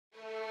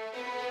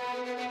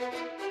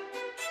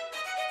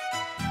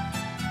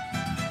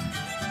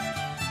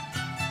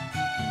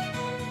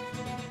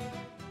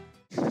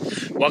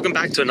welcome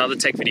back to another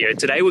tech video.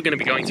 Today we're going to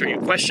be going through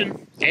your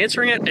question,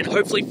 answering it, and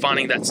hopefully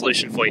finding that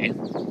solution for you.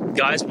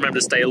 Guys, remember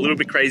to stay a little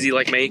bit crazy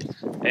like me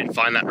and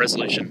find that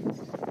resolution.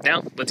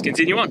 Now, let's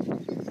continue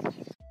on.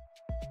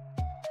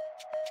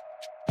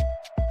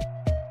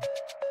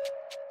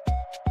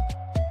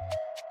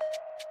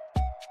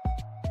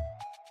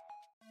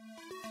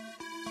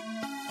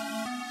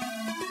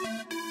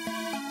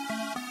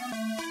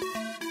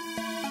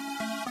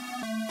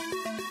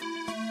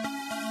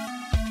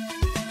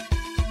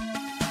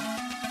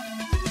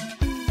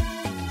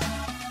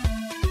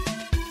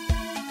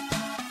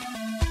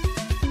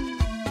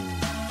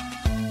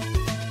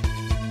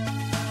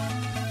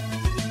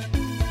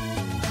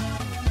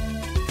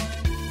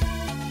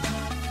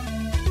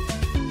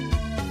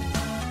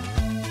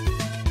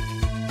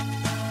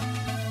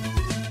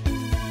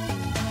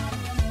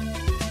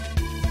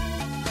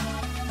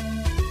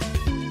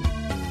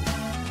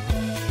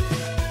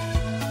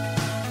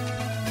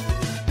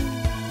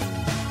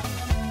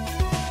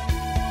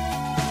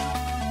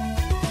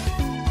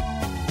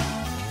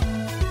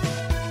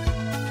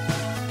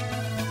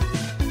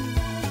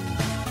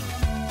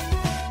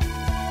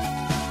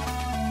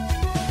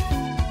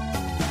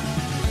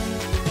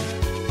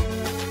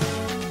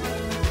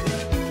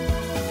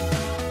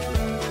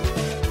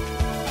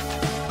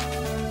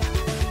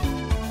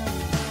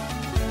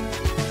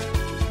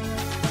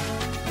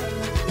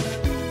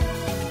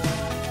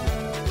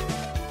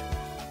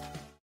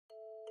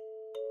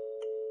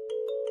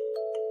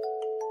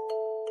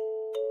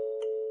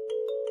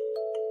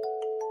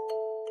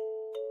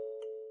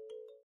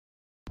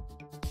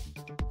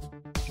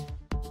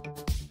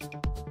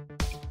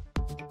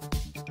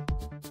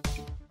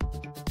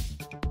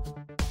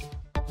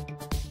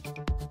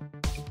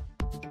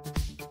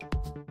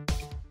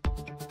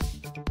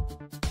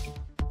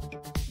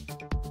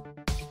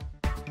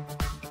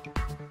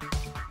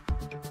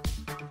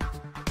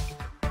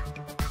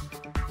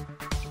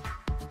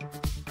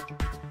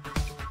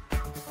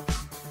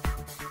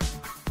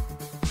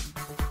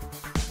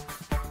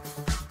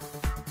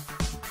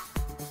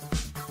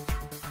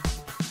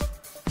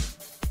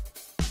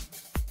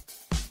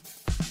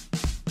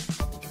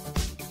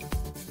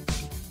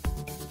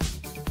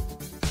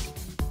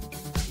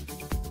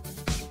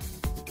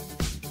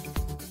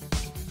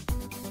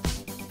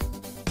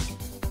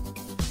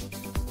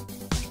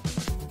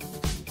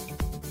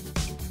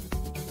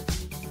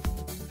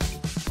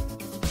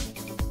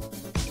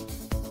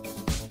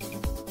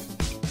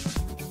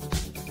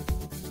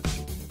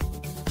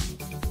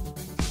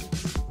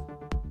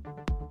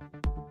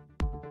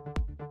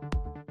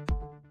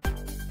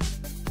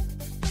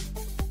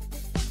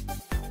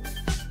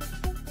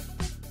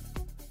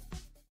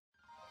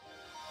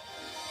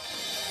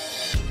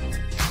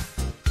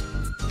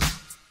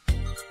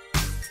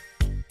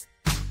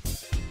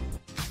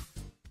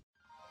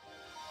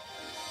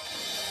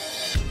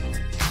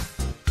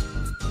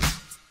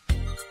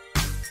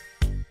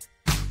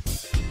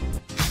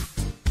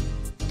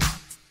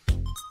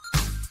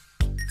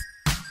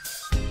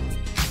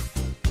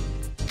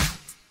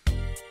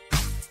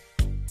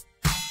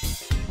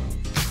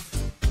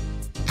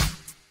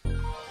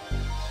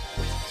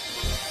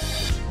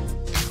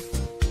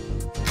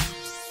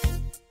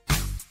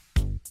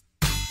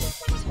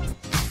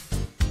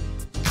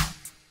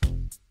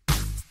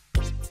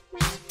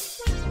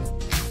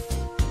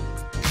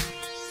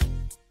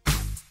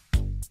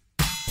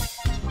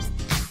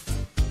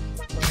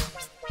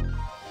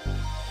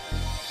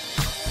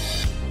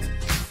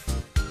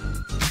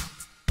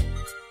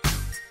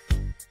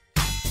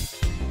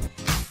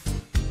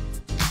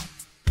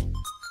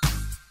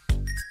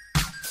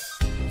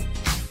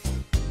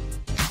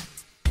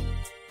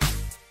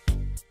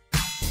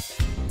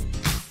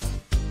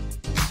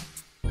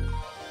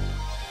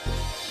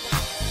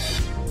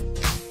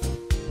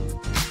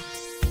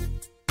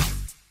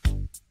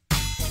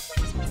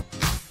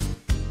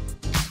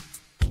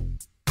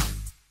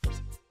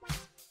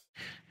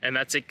 And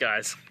that's it,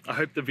 guys. I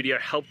hope the video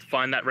helped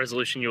find that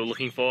resolution you were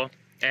looking for.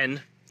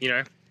 And,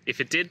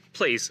 if it did,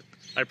 please,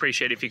 I'd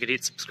appreciate it if you could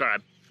hit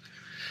subscribe.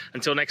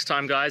 Until next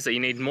time, guys, that you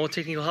need more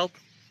technical help,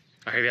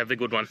 I hope you have a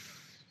good one.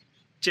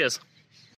 Cheers.